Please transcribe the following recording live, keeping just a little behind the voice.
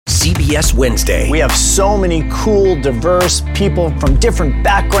CBS Wednesday. We have so many cool, diverse people from different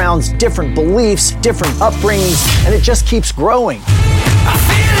backgrounds, different beliefs, different upbringings, and it just keeps growing.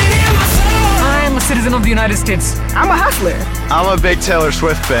 I'm a citizen of the United States. I'm a hustler. I'm a big Taylor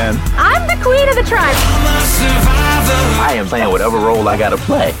Swift fan. I'm the queen of the tribe. I am playing whatever role I gotta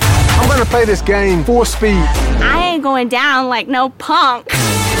play. I'm gonna play this game full speed. I ain't going down like no punk.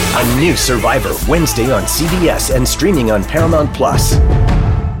 A new Survivor, Wednesday on CBS and streaming on Paramount+.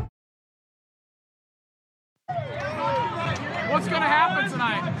 What's gonna happen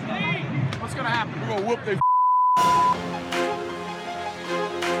tonight? What's gonna happen? We're gonna whoop their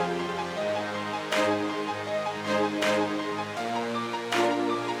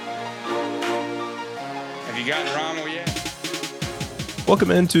Have you gotten Rommel yet?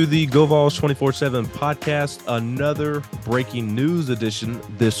 Welcome into the Go Vols 24/7 podcast, another breaking news edition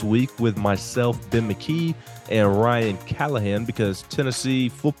this week with myself, Ben McKee, and Ryan Callahan, because Tennessee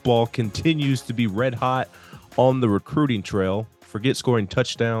football continues to be red hot on the recruiting trail. Forget scoring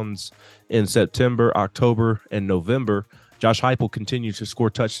touchdowns in September, October, and November. Josh Heupel continues to score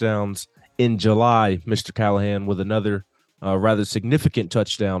touchdowns in July, Mr. Callahan, with another rather significant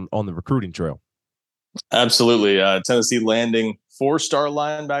touchdown on the recruiting trail. Absolutely. Tennessee landing four-star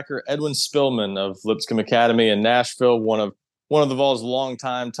linebacker Edwin Spillman of Lipscomb Academy in Nashville, one of the Vols'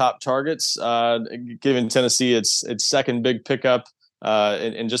 longtime top targets, giving Tennessee its second big pickup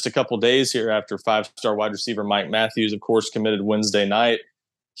in just a couple days here after five-star wide receiver Mike Matthews, of course, committed Wednesday night.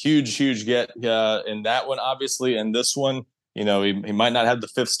 Huge get in that one, obviously, and this one. You know, he might not have the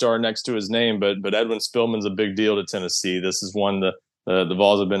fifth star next to his name, but Edwin Spillman's a big deal to Tennessee. This is one the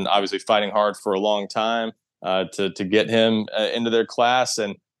Vols have been obviously fighting hard for a long time to get him into their class,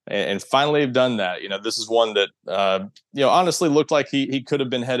 and finally have done that. You know, this is one that honestly looked like he could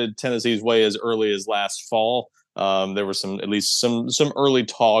have been headed Tennessee's way as early as last fall. There was at least some early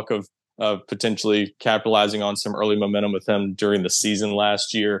talk of potentially capitalizing on some early momentum with him during the season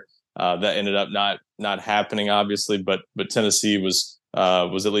last year. That ended up not happening, obviously, but Tennessee was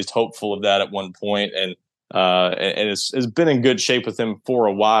at least hopeful of that at one point, and it's been in good shape with him for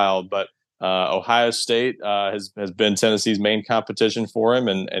a while. But Ohio State has been Tennessee's main competition for him,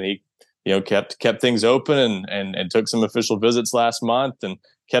 and he kept things open and took some official visits last month and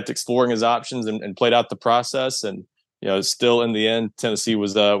kept exploring his options and played out the process. And still in the end, Tennessee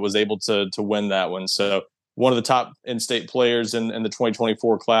was able to win that one. So one of the top in-state players in the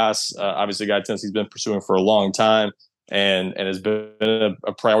 2024 class, obviously a guy Tennessee's been pursuing for a long time. And has been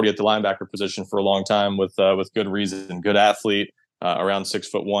a priority at the linebacker position for a long time with good reason. Good athlete, around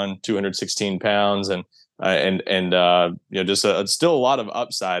 6'1", 216 pounds, and still a lot of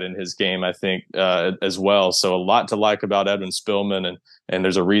upside in his game, I think, as well. So a lot to like about Edwin Spillman, and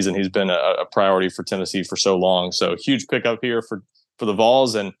there's a reason he's been a priority for Tennessee for so long. So huge pickup here for the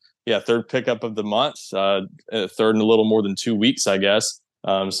Vols, and third pickup of the month, third in a little more than 2 weeks, I guess.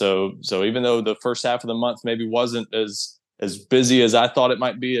 So even though the first half of the month maybe wasn't as busy as I thought it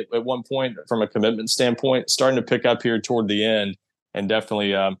might be at one point from a commitment standpoint, starting to pick up here toward the end, and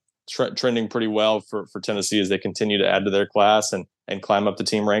definitely trending pretty well for Tennessee as they continue to add to their class and climb up the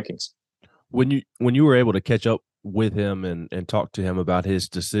team rankings. When you were able to catch up with him and talk to him about his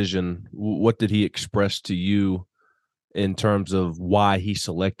decision, what did he express to you in terms of why he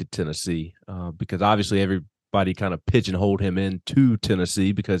selected Tennessee? Because obviously everybody kind of pigeonholed him into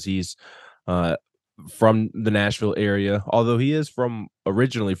Tennessee because he's from the Nashville area, although he is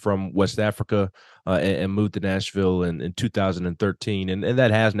originally from West Africa and moved to Nashville in 2013. And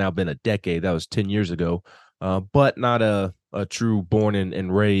that has now been a decade. That was 10 years ago, but not a true born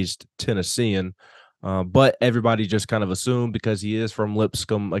and raised Tennessean. But everybody just kind of assumed because he is from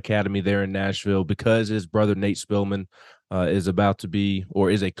Lipscomb Academy there in Nashville, because his brother Nate Spillman is about to be, or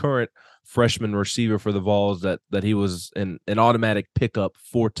is a current freshman receiver for the Vols, that he was an automatic pickup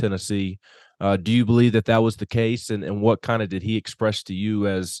for Tennessee. Do you believe that was the case, and what kind of did he express to you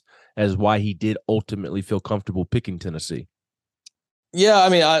as why he did ultimately feel comfortable picking Tennessee? Yeah, I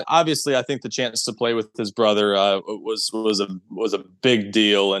mean, obviously, I think the chance to play with his brother was a big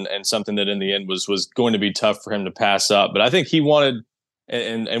deal, and something that in the end was going to be tough for him to pass up. But I think he wanted,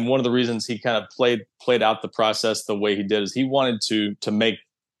 and one of the reasons he kind of played out the process the way he did is he wanted to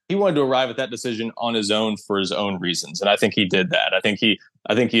arrive at that decision on his own for his own reasons, and I think he did that. I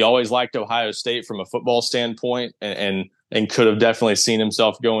think he always liked Ohio State from a football standpoint, and could have definitely seen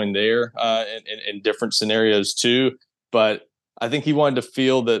himself going there in different scenarios too. But I think he wanted to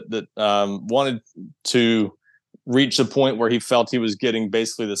feel wanted to reach a point where he felt he was getting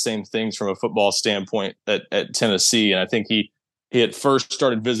basically the same things from a football standpoint at Tennessee. And I think he at first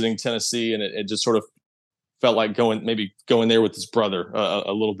started visiting Tennessee, and it just sort of felt like going there with his brother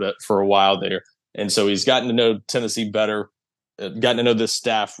a little bit for a while there. And so he's gotten to know Tennessee better, gotten to know this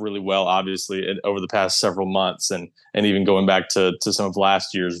staff really well, obviously, over the past several months, and even going back to some of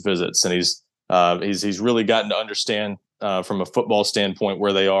last year's visits. And he's really gotten to understand from a football standpoint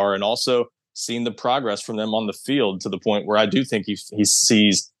where they are, and also seen the progress from them on the field to the point where I do think he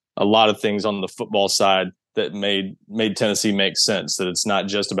sees a lot of things on the football side that made Tennessee make sense, that it's not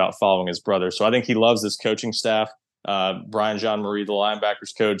just about following his brother. So I think he loves this coaching staff. Brian Jean-Marie, the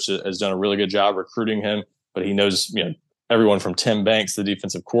linebackers coach, has done a really good job recruiting him, but he knows, everyone from Tim Banks, the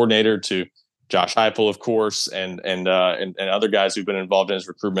defensive coordinator, to Josh Heupel, of course, and other guys who've been involved in his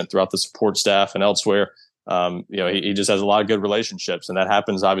recruitment throughout the support staff and elsewhere. He just has a lot of good relationships, and that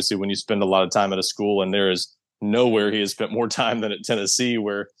happens obviously when you spend a lot of time at a school. And there is nowhere he has spent more time than at Tennessee,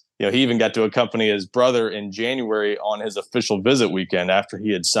 where he even got to accompany his brother in January on his official visit weekend after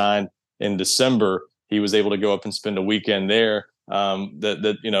he had signed in December. He was able to go up and spend a weekend there. A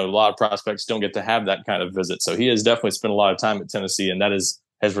lot of prospects don't get to have that kind of visit. So he has definitely spent a lot of time at Tennessee, and that has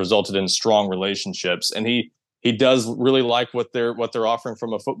resulted in strong relationships. And he does really like what they're offering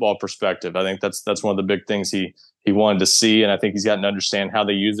from a football perspective. I think that's one of the big things he wanted to see, and I think he's gotten to understand how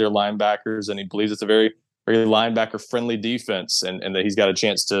they use their linebackers, and he believes it's a very, very linebacker friendly defense, and that he's got a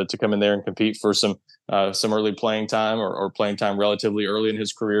chance to come in there and compete for some early playing time or playing time relatively early in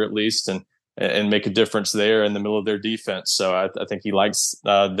his career at least, and make a difference there in the middle of their defense. So I think he likes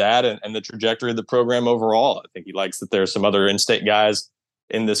that and the trajectory of the program overall. I think he likes that there are some other in-state guys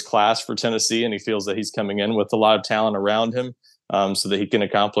in this class for Tennessee, and he feels that he's coming in with a lot of talent around him, so that he can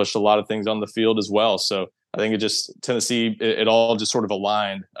accomplish a lot of things on the field as well. So I think Tennessee, it all just sort of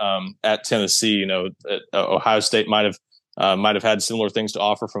aligned at Tennessee. Ohio State might have had similar things to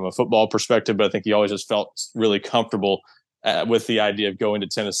offer from a football perspective, but I think he always just felt really comfortable with the idea of going to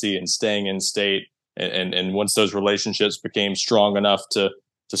Tennessee and staying in state. And once those relationships became strong enough to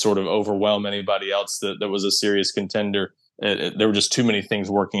sort of overwhelm anybody else that was a serious contender, there were just too many things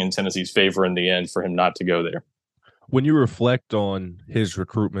working in Tennessee's favor in the end for him not to go there. When you reflect on his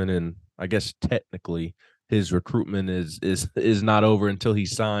recruitment, and I guess technically his recruitment is not over until he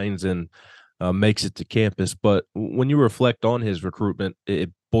signs and makes it to campus, but when you reflect on his recruitment,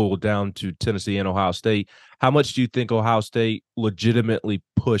 it boiled down to Tennessee and Ohio State. How much do you think Ohio State legitimately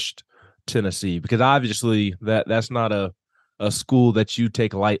pushed Tennessee? Because obviously that's not a school that you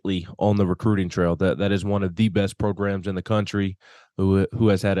take lightly on the recruiting trail. That is one of the best programs in the country, who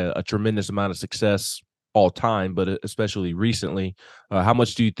has had a tremendous amount of success all time, but especially recently. How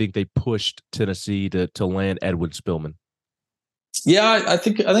much do you think they pushed Tennessee to land Edwin Spillman? Yeah, I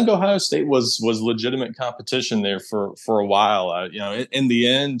think Ohio State was legitimate competition there for a while. In the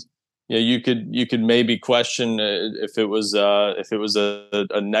end, you could maybe question if it was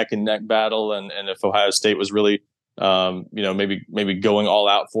a neck and neck battle, and if Ohio State was really maybe going all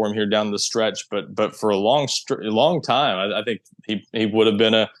out for him here down the stretch. But for a long time, I think he would have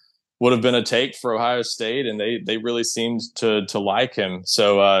been a take for Ohio State, and they really seemed to like him.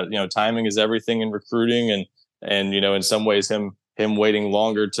 So timing is everything in recruiting, and in some ways him waiting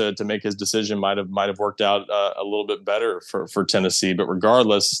longer to make his decision might have worked out a little bit better for Tennessee. But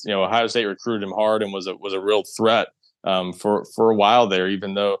regardless, Ohio State recruited him hard and was a real threat for a while there,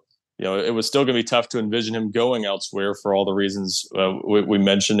 even though it was still going to be tough to envision him going elsewhere for all the reasons we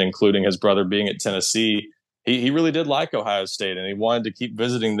mentioned, including his brother being at Tennessee. He really did like Ohio State, and he wanted to keep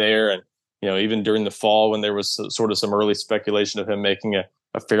visiting there. And even during the fall, when there was sort of some early speculation of him making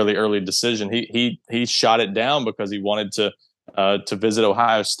a fairly early decision, he shot it down because he wanted to visit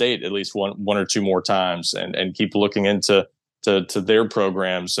Ohio State at least one or two more times and keep looking into their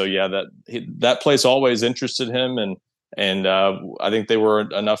program. So yeah, that place always interested him, and I think they were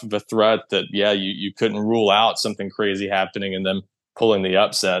enough of a threat that you couldn't rule out something crazy happening and them pulling the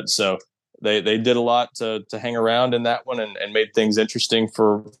upset. So they did a lot to hang around in that one and made things interesting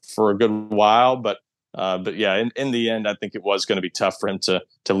for a good while. But yeah, in the end, I think it was going to be tough for him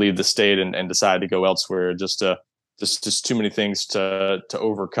to leave the state and decide to go elsewhere. Just too many things to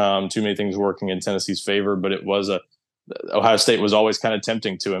overcome, too many things working in Tennessee's favor. But Ohio State was always kind of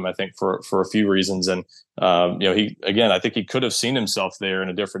tempting to him, I think, for a few reasons. And I think he could have seen himself there in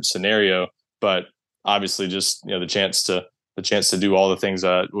a different scenario, but obviously just the chance to do all the things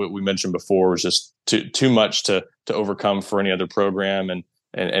we mentioned before was just too much to overcome for any other program,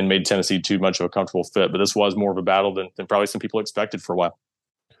 and made Tennessee too much of a comfortable fit. But this was more of a battle than probably some people expected for a while.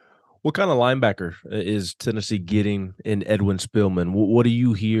 What kind of linebacker is Tennessee getting in Edwin Spillman? What do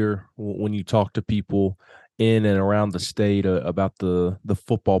you hear when you talk to people in and around the state about the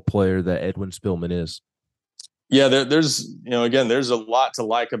football player that Edwin Spillman is? Yeah, there's again, there's a lot to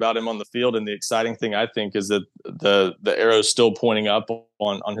like about him on the field, and the exciting thing I think is that the arrow is still pointing up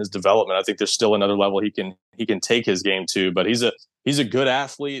on his development. I think there's still another level he can take his game to, but he's a good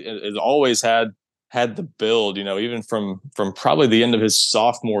athlete and has always had the build. Even from probably the end of his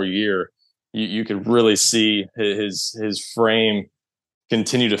sophomore year, you could really see his frame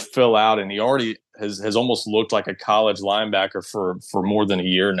continue to fill out, and he already has almost looked like a college linebacker for more than a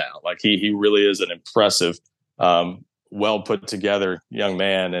year now. Like he really is an impressive, well put together young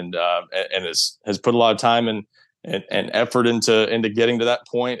man, and has put a lot of time and effort into getting to that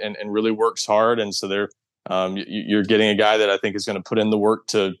point, and really works hard. And so you're getting a guy that I think is going to put in the work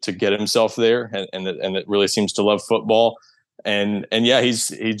to get himself there, and it really seems to love football. And yeah,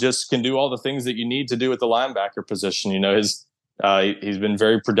 he just can do all the things that you need to do at the linebacker position. He's been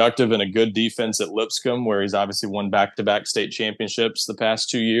very productive in a good defense at Lipscomb, where he's obviously won back-to-back state championships the past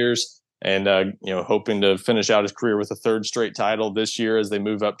 2 years. And hoping to finish out his career with a third straight title this year as they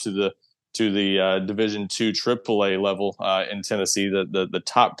move up to the Division II AAA level in Tennessee, the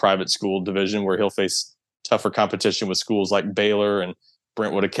top private school division, where he'll face tougher competition with schools like Baylor and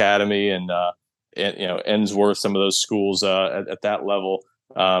Brentwood Academy and Ensworth, some of those schools at that level.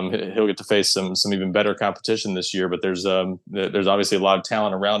 He'll get to face some even better competition this year. But there's obviously a lot of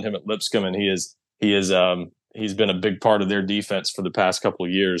talent around him at Lipscomb, and he's been a big part of their defense for the past couple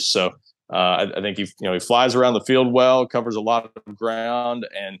of years. So. I think he flies around the field well, covers a lot of ground,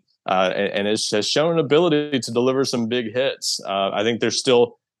 and has shown an ability to deliver some big hits. I think there's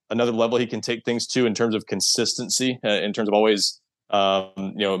still another level he can take things to in terms of consistency, in terms of always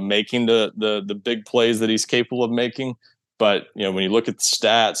making the big plays that he's capable of making. But when you look at the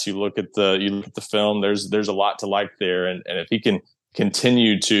stats, you look at the film, there's a lot to like there, and if he can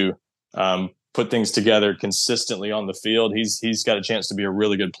continue to put things together consistently on the field, he's got a chance to be a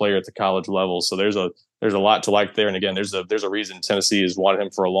really good player at the college level. So there's a lot to like there. And again, there's a reason Tennessee has wanted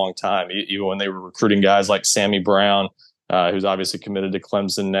him for a long time, even when they were recruiting guys like Sammy Brown, who's obviously committed to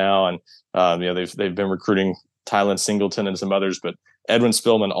Clemson now. And they've been recruiting Tylen Singleton and some others, but Edwin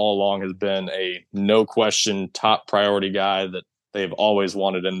Spillman all along has been a no question top priority guy that they've always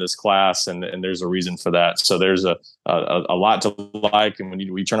wanted in this class. And there's a reason for that. So there's a lot to like. And when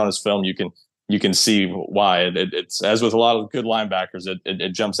you turn on his film, you can see why. It's as with a lot of good linebackers, it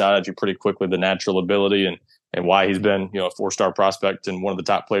jumps out at you pretty quickly, the natural ability and why he's been a 4-star prospect and one of the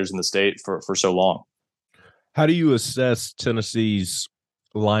top players in the state for so long. How do you assess Tennessee's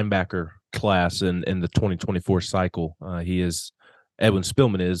linebacker class in the 2024 cycle? Edwin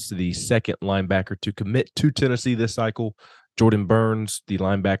Spillman is the second linebacker to commit to Tennessee this cycle. Jordan Burns, the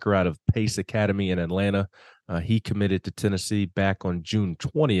linebacker out of Pace Academy in Atlanta, he committed to Tennessee back on June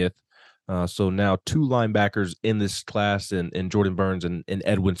 20th. So now 2 linebackers in this class, and Jordan Burns and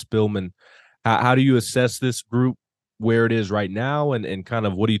Edwin Spillman. How do you assess this group, where it is right now, and kind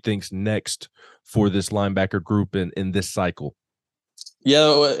of what do you think's next for this linebacker group in this cycle?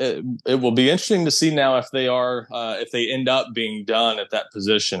 Yeah, it will be interesting to see now if they end up being done at that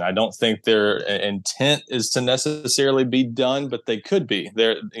position. I don't think their intent is to necessarily be done, but they could be.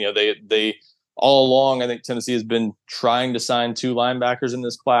 They all along, I think Tennessee has been trying to sign 2 linebackers in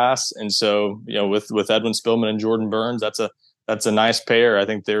this class, and so with Edwin Spillman and Jordan Burns, that's a nice pair. I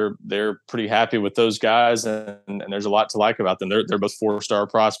think they're pretty happy with those guys, and there's a lot to like about them. They're both 4-star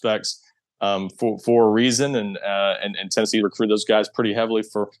prospects for a reason, and Tennessee recruited those guys pretty heavily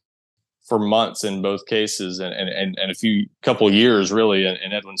for months in both cases, and a couple years really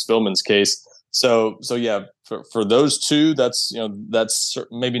in Edwin Spillman's case. So yeah, for those 2, that's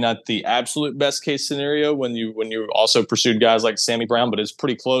maybe not the absolute best case scenario when you also pursued guys like Sammy Brown, but it's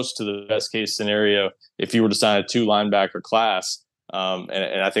pretty close to the best case scenario if you were to sign a 2 linebacker class.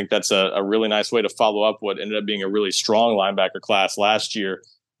 And I think that's a really nice way to follow up what ended up being a really strong linebacker class last year,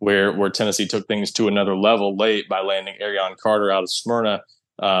 where Tennessee took things to another level late by landing Arion Carter out of Smyrna,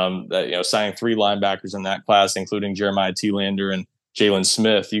 signing 3 linebackers in that class, including Jeremiah Thielander and Jalen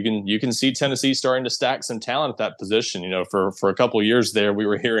Smith. You can see Tennessee starting to stack some talent at that position. For a couple of years there, we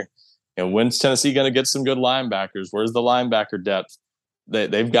were hearing, when's Tennessee going to get some good linebackers? Where's the linebacker depth?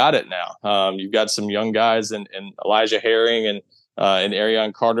 They've got it now. You've got some young guys in Elijah Herring and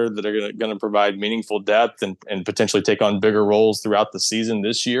Arion Carter that are going to provide meaningful depth and potentially take on bigger roles throughout the season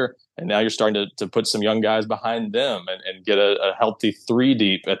this year. And now you're starting to put some young guys behind them and get a healthy 3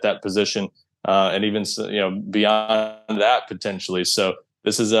 deep at that position. And even beyond that potentially. So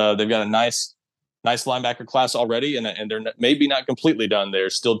this is they've got a nice linebacker class already, and they're maybe not completely done.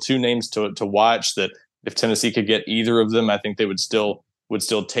 There's still 2 names to watch that if Tennessee could get either of them, I think they would still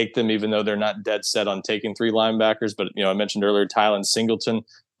take them, even though they're not dead set on taking 3 linebackers. But I mentioned earlier Tylen Singleton,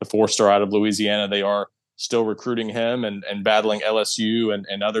 the 4-star out of Louisiana. They are still recruiting him and battling LSU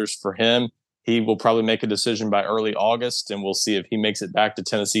and others for him. He will probably make a decision by early August, and we'll see if he makes it back to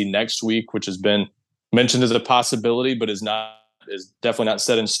Tennessee next week, which has been mentioned as a possibility, but is definitely not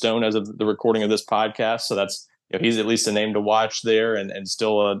set in stone as of the recording of this podcast. So that's, he's at least a name to watch there and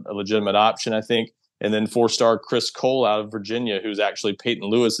still a legitimate option, I think. And then 4-star Chris Cole out of Virginia, who's actually Peyton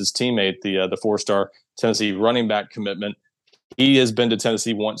Lewis's teammate, the 4-star Tennessee running back commitment. He has been to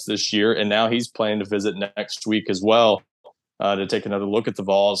Tennessee once this year, and now he's planning to visit next week as well to take another look at the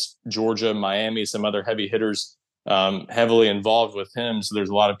Vols. Georgia, Miami, some other heavy hitters heavily involved with him. So there's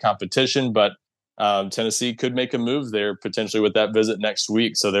a lot of competition, but Tennessee could make a move there potentially with that visit next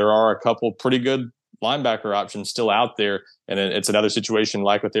week. So there are a couple pretty good linebacker options still out there. And it's another situation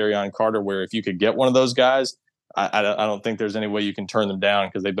like with Arion Carter, where if you could get one of those guys, I don't think there's any way you can turn them down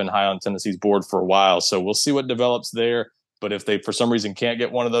because they've been high on Tennessee's board for a while. So we'll see what develops there. But if they, for some reason, can't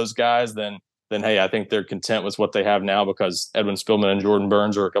get one of those guys, then hey, I think they're content with what they have now because Edwin Spillman and Jordan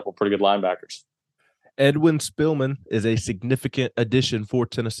Burns are a couple pretty good linebackers. Edwin Spillman is a significant addition for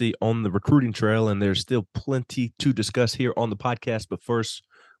Tennessee on the recruiting trail, and there's still plenty to discuss here on the podcast. But first,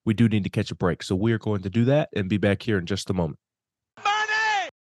 we do need to catch a break. So we're going to do that and be back here in just a moment.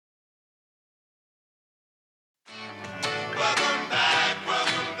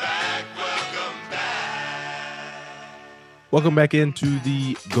 Welcome back into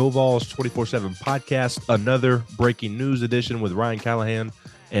the Go Vols 24/7 podcast, another breaking news edition with Ryan Callahan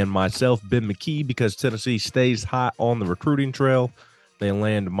and myself, Ben McKee, because Tennessee stays hot on the recruiting trail. They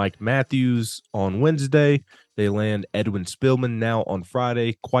land Mike Matthews on Wednesday. They land Edwin Spillman now on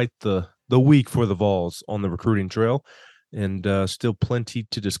Friday. Quite the week for the Vols on the recruiting trail, and still plenty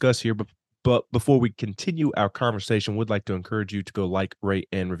to discuss here. But before we continue our conversation, would like to encourage you to go like, rate,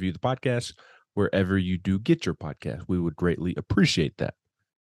 and review the podcast wherever you do get your podcast. We would greatly appreciate that.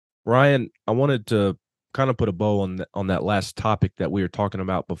 Ryan, I wanted to kind of put a bow on that last topic that we were talking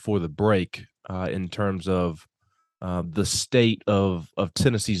about before the break in terms of the state of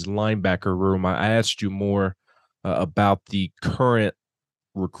Tennessee's linebacker room. I asked you more about the current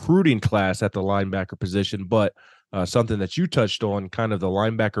recruiting class at the linebacker position, but something that you touched on, kind of the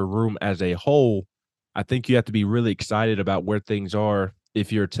linebacker room as a whole. I think you have to be really excited about where things are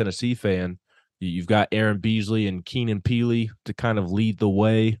if you're a Tennessee fan. You've got Aaron Beasley and Keenan Peely to kind of lead the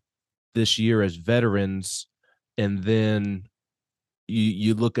way this year as veterans. And then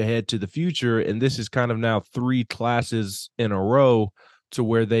you look ahead to the future, and this is kind of now 3 classes in a row to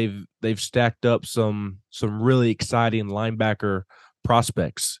where they've stacked up some really exciting linebacker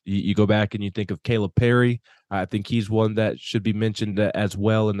prospects. You go back and you think of Caleb Perry. I think he's one that should be mentioned as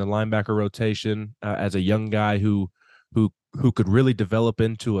well in the linebacker rotation as a young guy who could really develop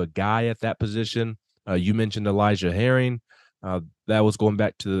into a guy at that position. You mentioned Elijah Herring. That was going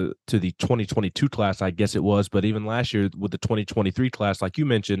back to the 2022 class, I guess it was. But even last year with the 2023 class, like you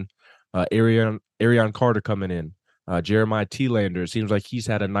mentioned, Arion Carter coming in, Jeremiah Thielander. It seems like he's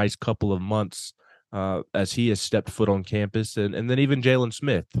had a nice couple of months as he has stepped foot on campus. And then even Jalen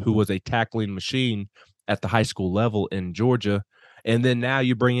Smith, who was a tackling machine at the high school level in Georgia. And then now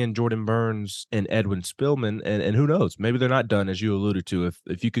you bring in Jordan Burns and Edwin Spillman, and who knows? Maybe they're not done, as you alluded to.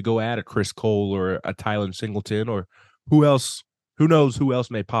 If you could go add a Chris Cole or a Tylen Singleton or who else, who knows who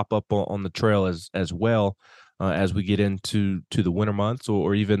else may pop up on the trail as well as we get into the winter months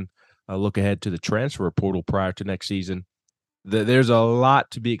or even look ahead to the transfer portal prior to next season. There's a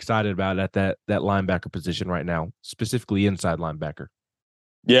lot to be excited about at that linebacker position right now, specifically inside linebacker.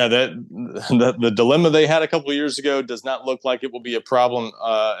 Yeah, the dilemma they had a couple of years ago does not look like it will be a problem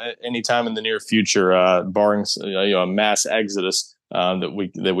anytime in the near future, barring a mass exodus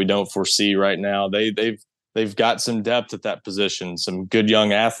that we don't foresee right now. They've got some depth at that position, some good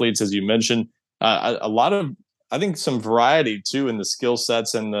young athletes, as you mentioned, a lot of, I think, some variety too in the skill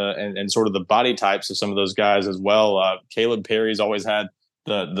sets and sort of the body types of some of those guys as well. Caleb Perry's always had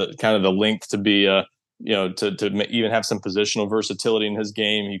the kind of the length to be to even have some positional versatility in his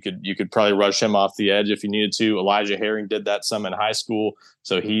game. You could probably rush him off the edge if you needed to. Elijah Herring did that some in high school.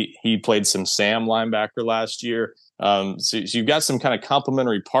 So he played some Sam linebacker last year. So you've got some kind of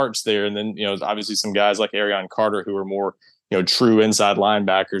complementary parts there. And then, obviously some guys like Arion Carter who are more, true inside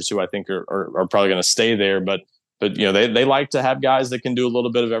linebackers who I think are probably going to stay there. But they like to have guys that can do a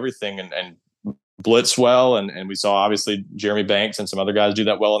little bit of everything and blitz well, and we saw obviously Jeremy Banks and some other guys do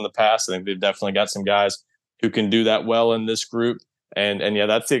that well in the past. I think they've definitely got some guys who can do that well in this group, and yeah,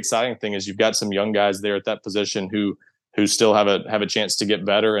 that's the exciting thing is you've got some young guys there at that position who still have a chance to get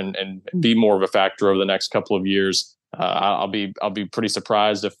better and be more of a factor over the next couple of years. I'll be pretty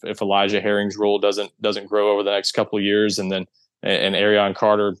surprised if Elijah Herring's role doesn't grow over the next couple of years, and then and Arion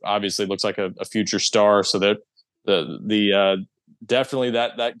Carter obviously looks like a future star. So that definitely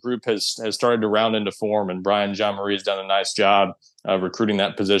that group has started to round into form, and Brian Jean-Marie has done a nice job recruiting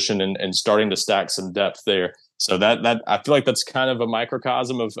that position and starting to stack some depth there. So that I feel like that's kind of a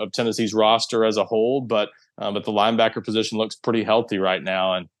microcosm of Tennessee's roster as a whole, but the linebacker position looks pretty healthy right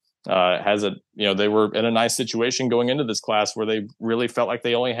now, and they were in a nice situation going into this class where they really felt like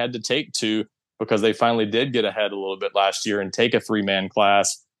they only had to take 2 because they finally did get ahead a little bit last year and take a 3-man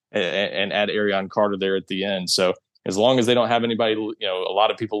class and add Arion Carter there at the end. So as long as they don't have anybody, a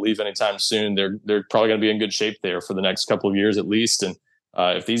lot of people leave anytime soon, they're probably going to be in good shape there for the next couple of years at least. And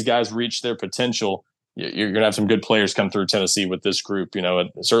if these guys reach their potential, you're going to have some good players come through Tennessee with this group,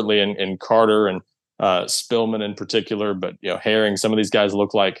 certainly in Carter and Spillman in particular, but Herring, some of these guys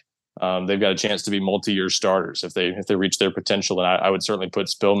look like they've got a chance to be multi-year starters if they reach their potential. And I would certainly put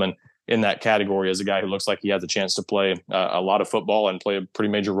Spillman in that category as a guy who looks like he has a chance to play a lot of football and play a pretty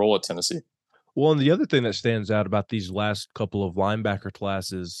major role at Tennessee. Well, and the other thing that stands out about these last couple of linebacker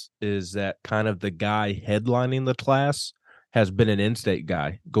classes is that kind of the guy headlining the class has been an in-state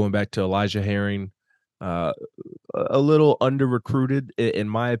guy, going back to Elijah Herring, a little under-recruited, in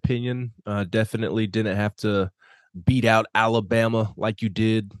my opinion. Definitely didn't have to beat out Alabama like you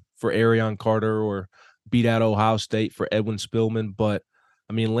did for Arion Carter or beat out Ohio State for Edwin Spillman. But,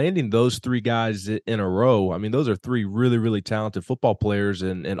 I mean, landing those 3 guys in a row, I mean, those are 3 really, really talented football players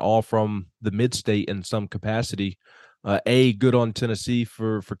and all from the mid-state in some capacity. Good on Tennessee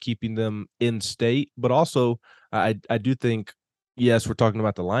for keeping them in state, but also I do think, yes, we're talking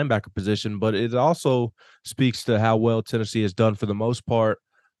about the linebacker position, but it also speaks to how well Tennessee has done for the most part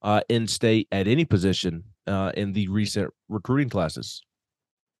in state at any position in the recent recruiting classes.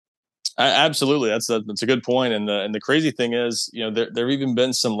 Absolutely, that's a good point. And the crazy thing is, there have even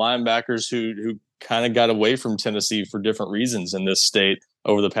been some linebackers who kind of got away from Tennessee for different reasons in this state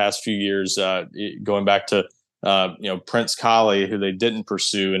over the past few years. Going back to Prince Colley, who they didn't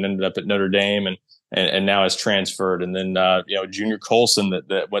pursue and ended up at Notre Dame and now has transferred, and then Junior Colson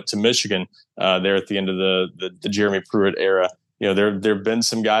that went to Michigan there at the end of the Jeremy Pruitt era. There have been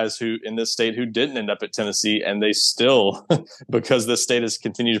some guys who in this state who didn't end up at Tennessee, and they still, because this state has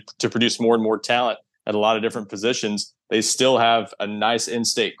continued to produce more and more talent at a lot of different positions, they still have a nice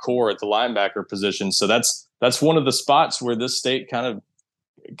in-state core at the linebacker position. So that's one of the spots where this state kind of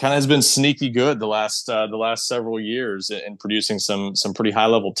has been sneaky good the last several years in producing some pretty high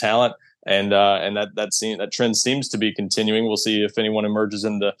level talent. And that trend seems to be continuing. We'll see if anyone emerges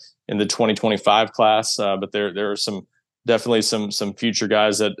in the 2025 class, but there are definitely some future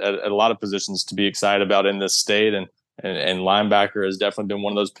guys at a lot of positions to be excited about in this state, and linebacker has definitely been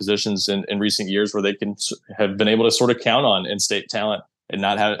one of those positions in recent years where they have been able to sort of count on in-state talent and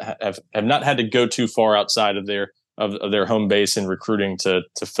not have not had to go too far outside of their home base in recruiting to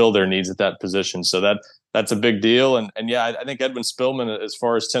fill their needs at that position. So that's a big deal. And yeah, I think Edwin Spillman, as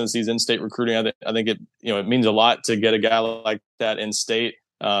far as Tennessee's in-state recruiting, I think it means a lot to get a guy like that in state,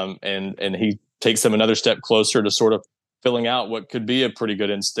 and he takes them another step closer to sort of filling out what could be a pretty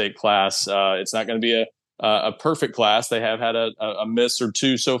good in-state class. It's not going to be a perfect class. They have had a miss or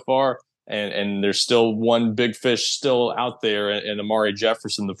 2 so far, and there's still one big fish still out there in Amari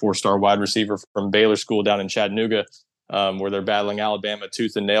Jefferson, the 4-star wide receiver from Baylor School down in Chattanooga, where they're battling Alabama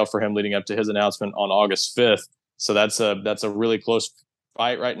tooth and nail for him leading up to his announcement on August 5th. So that's a really close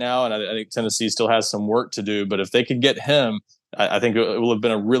fight right now, and I think Tennessee still has some work to do. But if they could get him, I think it will have been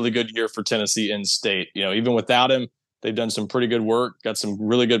a really good year for Tennessee in state. Even without him, they've done some pretty good work, got some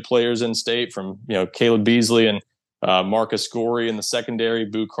really good players in state from, Caleb Beasley and Marcus Gorey in the secondary,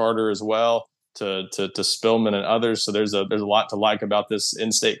 Boo Carter as well, to Spillman and others. So there's a lot to like about this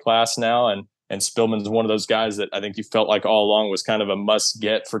in-state class now. And Spillman's one of those guys that I think you felt like all along was kind of a must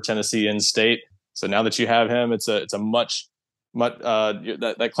get for Tennessee in-state. So now that you have him, it's a much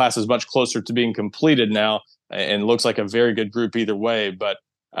that class is much closer to being completed now, and looks like a very good group either way. But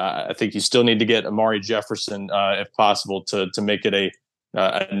I think you still need to get Amari Jefferson, if possible, to make it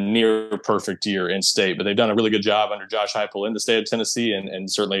a near perfect year in state. But they've done a really good job under Josh Heupel in the state of Tennessee,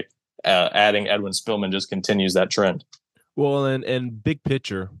 and certainly adding Edwin Spillman just continues that trend. Well, and big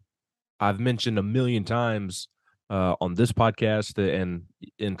picture, I've mentioned a million times on this podcast and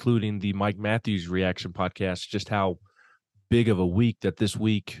including the Mike Matthews Reaction podcast, just how big of a week that this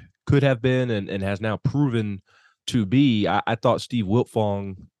week could have been and has now proven to be. I thought Steve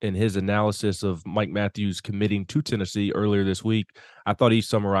Wiltfong, in his analysis of Mike Matthews committing to Tennessee earlier this week, I thought he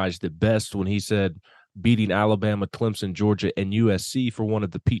summarized it best when he said beating Alabama, Clemson, Georgia, and USC for one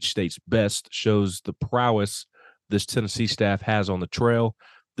of the Peach State's best shows the prowess this Tennessee staff has on the trail.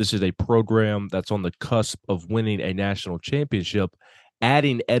 This is a program that's on the cusp of winning a national championship.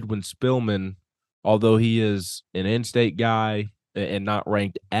 Adding Edwin Spillman, although he is an in-state guy and not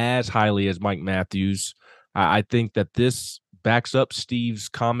ranked as highly as Mike Matthews, I think that this backs up Steve's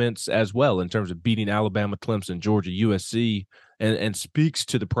comments as well in terms of beating Alabama, Clemson, Georgia, USC, and speaks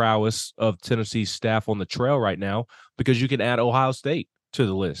to the prowess of Tennessee's staff on the trail right now, because you can add Ohio State to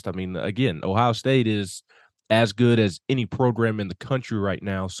the list. I mean, again, Ohio State is as good as any program in the country right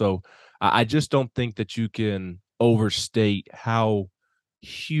now. So I just don't think that you can overstate how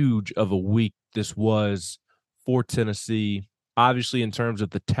huge of a week this was for Tennessee, obviously in terms of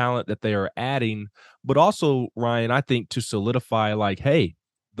the talent that they are adding, but also, Ryan, I think to solidify, like, hey,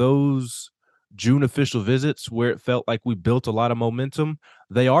 those June official visits where it felt like we built a lot of momentum,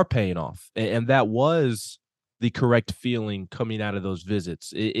 they are paying off. And that was the correct feeling coming out of those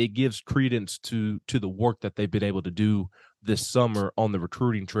visits. It gives credence to the work that they've been able to do this summer on the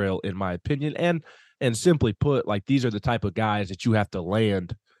recruiting trail, in my opinion. And simply put, like, these are the type of guys that you have to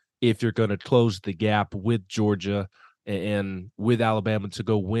land if you're going to close the gap with Georgia and with Alabama to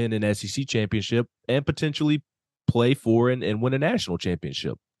go win an SEC championship and potentially play for and win a national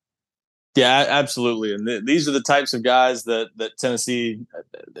championship. Yeah, absolutely. And these are the types of guys that Tennessee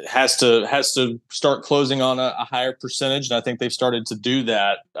has to start closing on a higher percentage. And I think they've started to do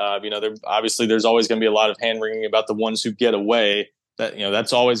that. Obviously there's always going to be a lot of hand wringing about the ones who get away.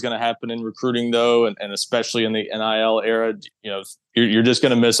 That's always going to happen in recruiting, though. And especially in the NIL era, you're just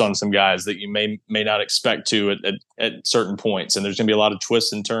going to miss on some guys that you may not expect to at certain points. And there's going to be a lot of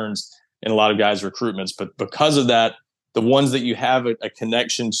twists and turns in a lot of guys' recruitments. But because of that, the ones that you have a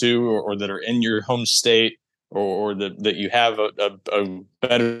connection to or that are in your home state or that you have a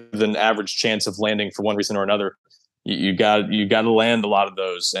better than average chance of landing for one reason or another, you got to land a lot of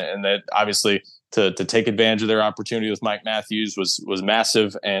those. And that obviously to take advantage of their opportunity with Mike Matthews was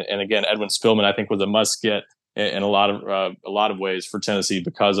massive. And again, Edwin Spillman, I think, was a must get in a lot of ways for Tennessee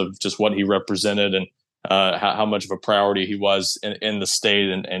because of just what he represented and how much of a priority he was in the state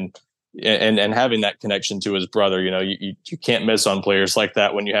and having that connection to his brother. You can't miss on players like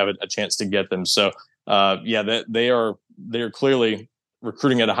that when you have a chance to get them. So they're clearly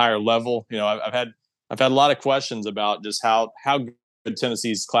recruiting at a higher level. I've had a lot of questions about just how good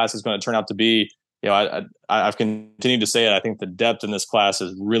Tennessee's class is going to turn out to be. I've continued to say it. I think the depth in this class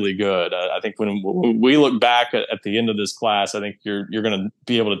is really good. I think when we look back at the end of this class, I think you're going to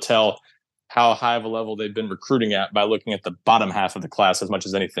be able to tell how high of a level they've been recruiting at by looking at the bottom half of the class as much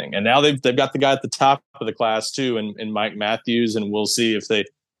as anything. And now they've got the guy at the top of the class too, in Mike Matthews, and we'll see if they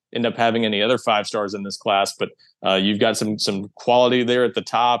end up having any other 5 stars in this class. But you've got some quality there at the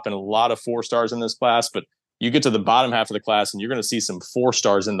top and a lot of 4 stars in this class. But you get to the bottom half of the class and you're going to see some 4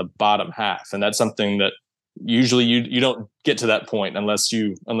 stars in the bottom half. And that's something that usually you don't get to that point unless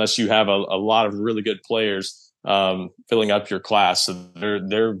you have a lot of really good players filling up your class. So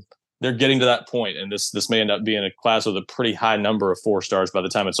they're getting to that point, and this may end up being a class with a pretty high number of 4 stars by the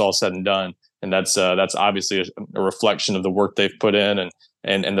time it's all said and done. And that's obviously a reflection of the work they've put in and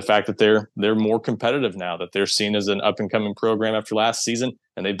the fact that they're more competitive now, that they're seen as an up and coming program after last season,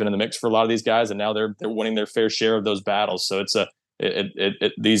 and they've been in the mix for a lot of these guys, and now they're winning their fair share of those battles. So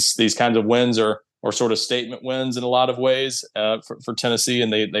these kinds of wins are sort of statement wins in a lot of ways for Tennessee,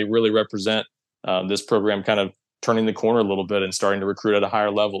 and they really represent this program kind of turning the corner a little bit and starting to recruit at a higher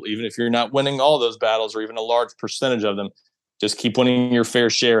level. Even if you're not winning all those battles or even a large percentage of them, just keep winning your fair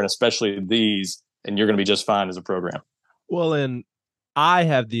share, and especially these, and you're going to be just fine as a program. Well, and I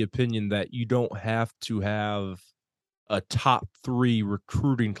have the opinion that you don't have to have a top 3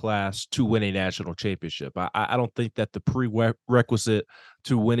 recruiting class to win a national championship. I don't think that the prerequisite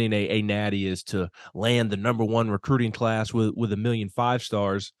to winning a natty is to land the number 1 recruiting class with 1,000,000 5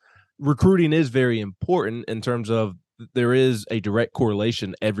 stars. Recruiting is very important in terms of there is a direct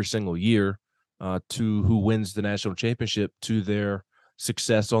correlation every single year to who wins the national championship to their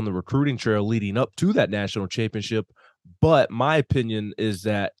success on the recruiting trail leading up to that national championship. But my opinion is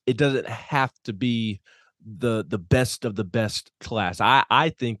that it doesn't have to be the best of the best class.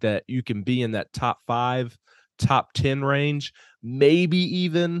 I think that you can be in that top 5, top 10 range, maybe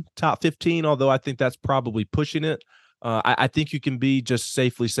even top 15, although I think that's probably pushing it. I think you can be just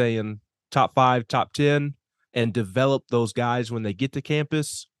safely saying top 5, top 10, and develop those guys when they get to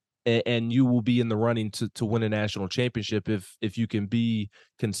campus, and you will be in the running to win a national championship if you can be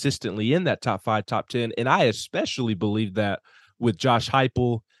consistently in that top 5, top 10. And I especially believe that with Josh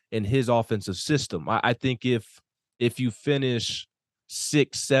Heupel and his offensive system. I think if you finish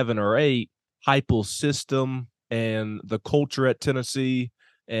 6, 7, or 8, Heupel's system and the culture at Tennessee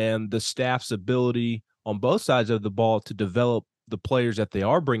and the staff's ability on both sides of the ball to develop the players that they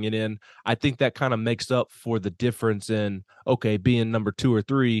are bringing in, I think that kind of makes up for the difference in, okay, being number 2 or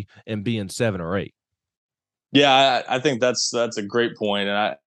 3 and being 7 or 8. Yeah, I think that's a great point,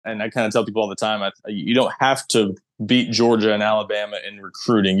 and I kind of tell people all the time, you don't have to beat Georgia and Alabama in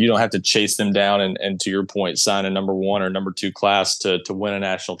recruiting. You don't have to chase them down and to your point, sign a number 1 or number 2 class to win a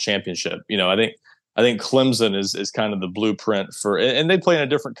national championship. I think Clemson is kind of the blueprint for, and they play in a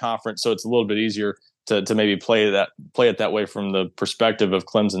different conference, so it's a little bit easier to maybe play it that way from the perspective of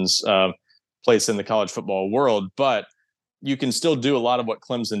Clemson's place in the college football world. But you can still do a lot of what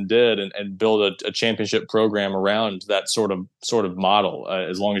Clemson did and build a championship program around that sort of model,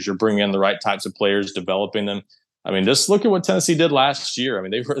 as long as you're bringing in the right types of players, developing them. I mean, just look at what Tennessee did last year. I mean,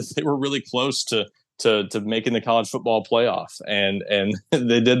 they were really close to making the college football playoff, and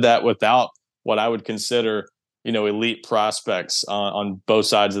they did that without what I would consider, elite prospects on both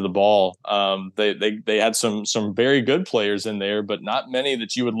sides of the ball. They had some very good players in there, but not many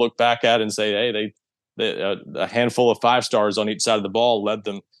that you would look back at and say, hey, a handful of 5 stars on each side of the ball led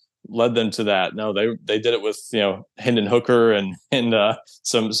them to that. No, they did it with Hendon Hooker and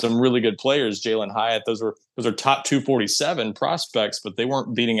some really good players. Jalen Hyatt, those are top 247 prospects, but they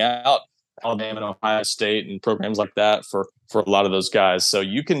weren't beating out Alabama and Ohio State and programs like that for a lot of those guys. So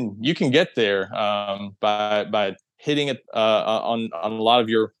you can get there by hitting it on a lot of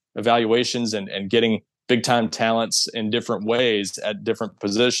your evaluations and getting big time talents in different ways at different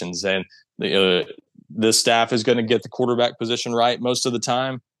positions. And this staff is going to get the quarterback position right most of the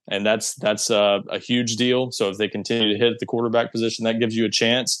time, and that's a huge deal. So if they continue to hit the quarterback position, that gives you a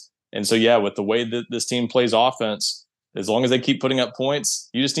chance. And so with the way that this team plays offense, as long as they keep putting up points,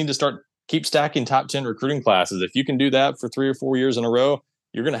 you just need to keep stacking top 10 recruiting classes. If you can do that for 3 or 4 years in a row,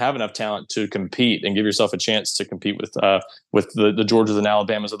 you're going to have enough talent to compete and give yourself a chance to compete with the Georgias and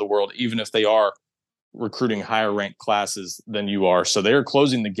Alabamas of the world, even if they are recruiting higher ranked classes than you are. So they're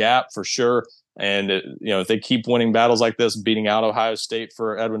closing the gap for sure. And if they keep winning battles like this, beating out Ohio State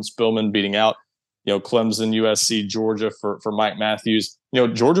for Edwin Spillman, beating out Clemson, USC, Georgia for Mike Matthews.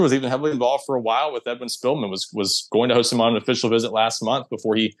 Georgia was even heavily involved for a while with Edwin Spillman, was going to host him on an official visit last month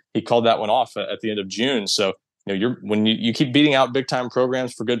before he called that one off at the end of June. So when you keep beating out big time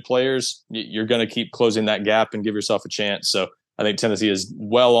programs for good players, you're going to keep closing that gap and give yourself a chance. So I think Tennessee is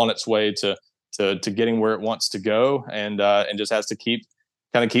well on its way to getting where it wants to go, and just has to keep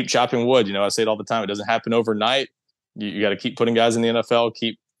chopping wood. I say it all the time. It doesn't happen overnight. You got to keep putting guys in the NFL,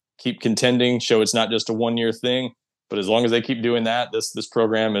 keep contending, show it's not just a 1-year thing. But as long as they keep doing that, this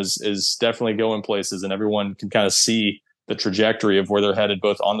program is definitely going places, and everyone can kind of see the trajectory of where they're headed,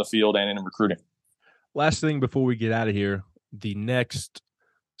 both on the field and in recruiting. Last thing before we get out of here, the next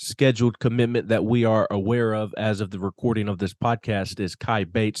scheduled commitment that we are aware of as of the recording of this podcast is Kai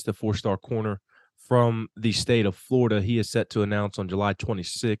Bates, the 4-star corner from the state of Florida. He is set to announce on July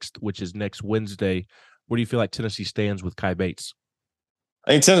 26th, which is next Wednesday. Where do you feel like Tennessee stands with Kai Bates?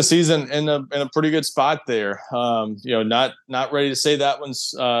 I think Tennessee's in a pretty good spot there. Not ready to say that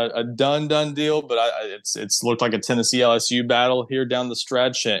one's a done deal, but it's looked like a Tennessee LSU battle here down the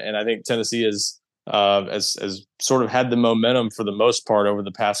stretch, and I think Tennessee has sort of had the momentum for the most part over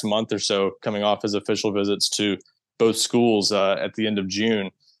the past month or so, coming off his official visits to both schools at the end of June.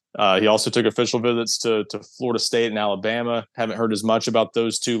 He also took official visits to Florida State and Alabama. Haven't heard as much about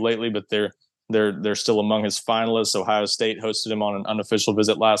those two lately, but they're still among his finalists. Ohio State hosted him on an unofficial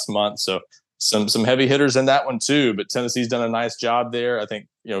visit last month. So some heavy hitters in that one too, but Tennessee's done a nice job there. I think,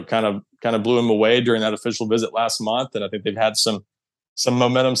 kind of blew him away during that official visit last month. And I think they've had some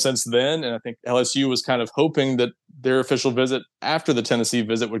momentum since then. And I think LSU was kind of hoping that their official visit after the Tennessee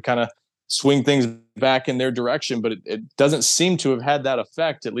visit would kind of swing things back in their direction, but it doesn't seem to have had that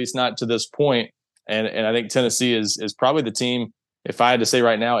effect, at least not to this point. And I think Tennessee is probably the team, if I had to say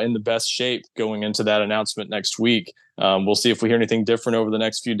right now, in the best shape going into that announcement next week. We'll see if we hear anything different over the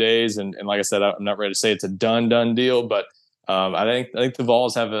next few days. And like I said, I'm not ready to say it's a done deal, but I think the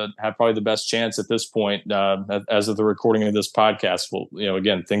Vols have probably the best chance at this point as of the recording of this podcast. Well,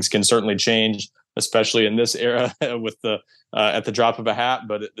 again, things can certainly change, especially in this era with the at the drop of a hat.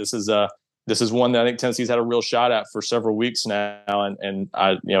 But this is one that I think Tennessee's had a real shot at for several weeks now. And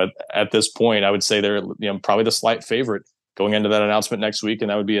I, at this point, I would say they're probably the slight favorite going into that announcement next week. And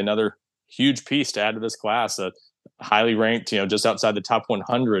that would be another huge piece to add to this class, a highly ranked, just outside the top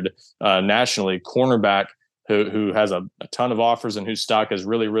 100 nationally, cornerback who has a ton of offers and whose stock has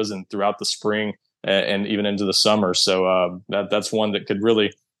really risen throughout the spring and even into the summer. So that's one that could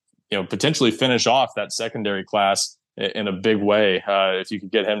really, potentially finish off that secondary class in a big way. If you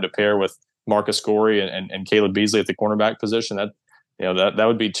could get him to pair with Marcus Gorey and Caleb Beasley at the cornerback position, that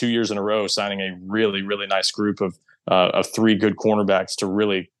would be 2 years in a row signing a really, really nice group of of 3 good cornerbacks to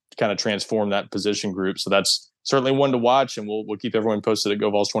really kind of transform that position group. So that's certainly one to watch, and we'll keep everyone posted at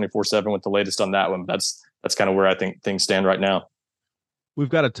GoVols 24/7 with the latest on that one. That's kind of where I think things stand right now. We've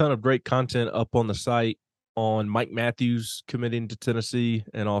got a ton of great content up on the site on Mike Matthews committing to Tennessee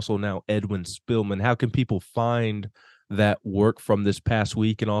and also now Edwin Spillman. How can people find that work from this past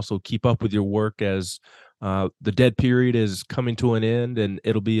week and also keep up with your work as the dead period is coming to an end, and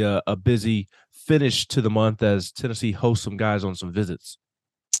it'll be a busy finish to the month as Tennessee hosts some guys on some visits?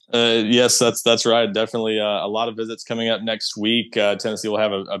 Yes, that's right. Definitely a lot of visits coming up next week. Tennessee will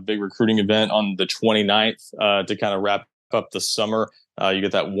have a big recruiting event on the 29th to kind of wrap up the summer. You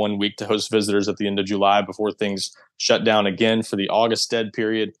get that 1 week to host visitors at the end of July before things shut down again for the August dead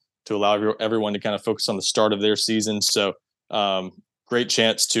period to allow everyone to kind of focus on the start of their season. So great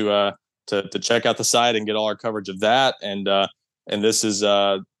chance to check out the site and get all our coverage of that. And this is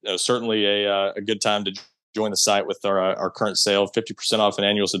certainly a good time to join the site with our current sale, 50% off an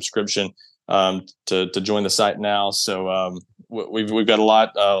annual subscription to join the site now. So we've got a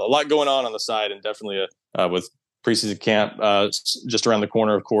lot going on the site, and definitely with preseason camp just around the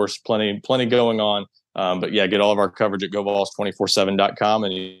corner, of course, plenty going on. But yeah, get all of our coverage at GoVols247.com,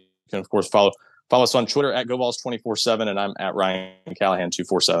 and you can of course follow us on Twitter at GoVols247, and I'm at Ryan Callahan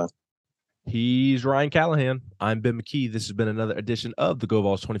 247. He's Ryan Callahan. I'm Ben McKee. This has been another edition of the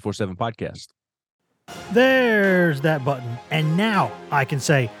GoVols 24/7 podcast. There's that button. And now I can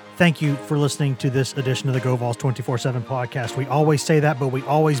say thank you for listening to this edition of the GoVols 24/7 podcast. We always say that, but we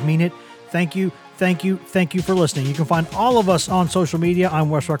always mean it. Thank you. Thank you. Thank you for listening. You can find all of us on social media. I'm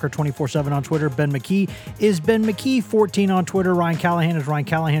Wes Rucker 24/7 on Twitter. Ben McKee is Ben McKee 14 on Twitter. Ryan Callahan is Ryan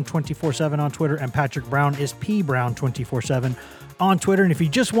Callahan 24/7 on Twitter. And Patrick Brown is P Brown 24/7 on Twitter. And if you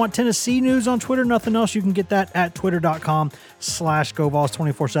just want Tennessee news on Twitter, nothing else, you can get that at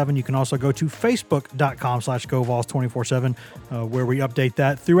twitter.com/GoVols247. You can also go to facebook.com/GoVols247, where we update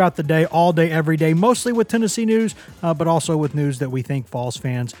that throughout the day, all day, every day, mostly with Tennessee news, but also with news that we think Vols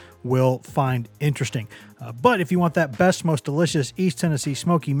fans will find interesting. But if you want that best, most delicious East Tennessee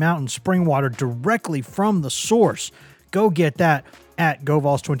Smoky Mountain spring water directly from the source, go get that at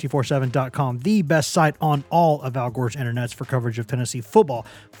GoVols247.com, the best site on all of Al Gore's internets for coverage of Tennessee football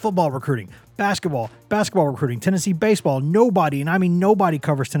recruiting, basketball recruiting, Tennessee baseball. Nobody, and I mean nobody,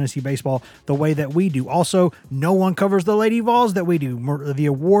 covers Tennessee baseball the way that we do. Also, no one covers the Lady Vols that we do. The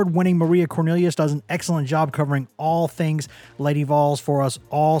award-winning Maria Cornelius does an excellent job covering all things Lady Vols for us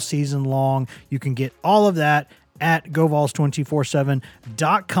all season long. You can get all of that at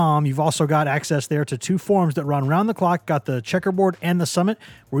GoVols247.com. You've also got access there to 2 forums that run around the clock. Got the Checkerboard and the Summit,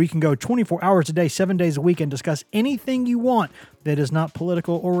 where you can go 24 hours a day, 7 days a week, and discuss anything you want that is not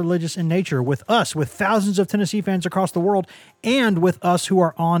political or religious in nature with us, with thousands of Tennessee fans across the world, and with us who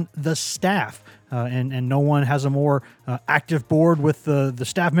are on the staff. And no one has a more active board with the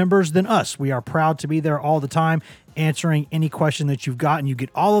staff members than us. We are proud to be there all the time, answering any question that you've got, and you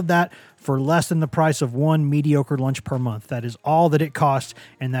get all of that for less than the price of one mediocre lunch per month. That is all that it costs,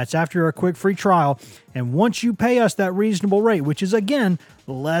 and that's after a quick free trial. And once you pay us that reasonable rate, which is, again,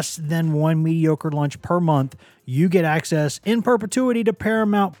 less than one mediocre lunch per month, you get access in perpetuity to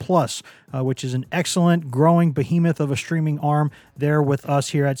Paramount Plus, which is an excellent, growing behemoth of a streaming arm there with us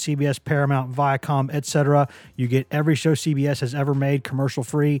here at CBS, Paramount, Viacom, etc. You get every show CBS has ever made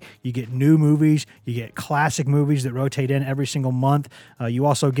commercial-free. You get new movies. You get classic movies that rotate in every single month. You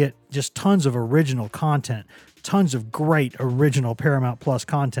also get just tons of original content, tons of great original Paramount Plus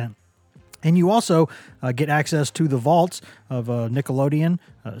content. And you also get access to the vaults of Nickelodeon,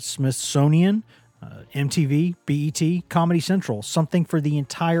 Smithsonian, MTV, BET, Comedy Central, something for the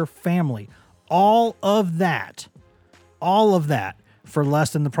entire family. All of that for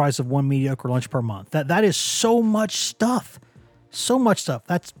less than the price of one mediocre lunch per month. That is so much stuff. So much stuff.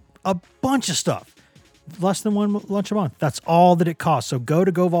 That's a bunch of stuff. Less than one lunch a month. That's all that it costs. So go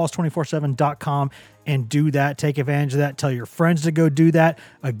to GoVols247.com and do that. Take advantage of that. Tell your friends to go do that.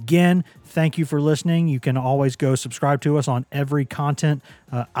 Again, thank you for listening. You can always go subscribe to us on every content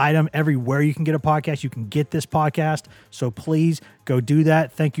item. Everywhere you can get a podcast, you can get this podcast. So please go do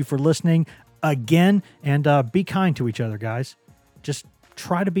that. Thank you for listening again. And be kind to each other, guys. Just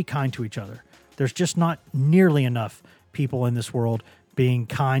try to be kind to each other. There's just not nearly enough people in this world being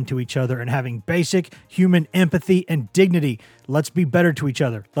kind to each other and having basic human empathy and dignity. Let's be better to each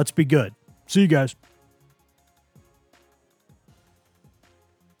other. Let's be good. See you guys.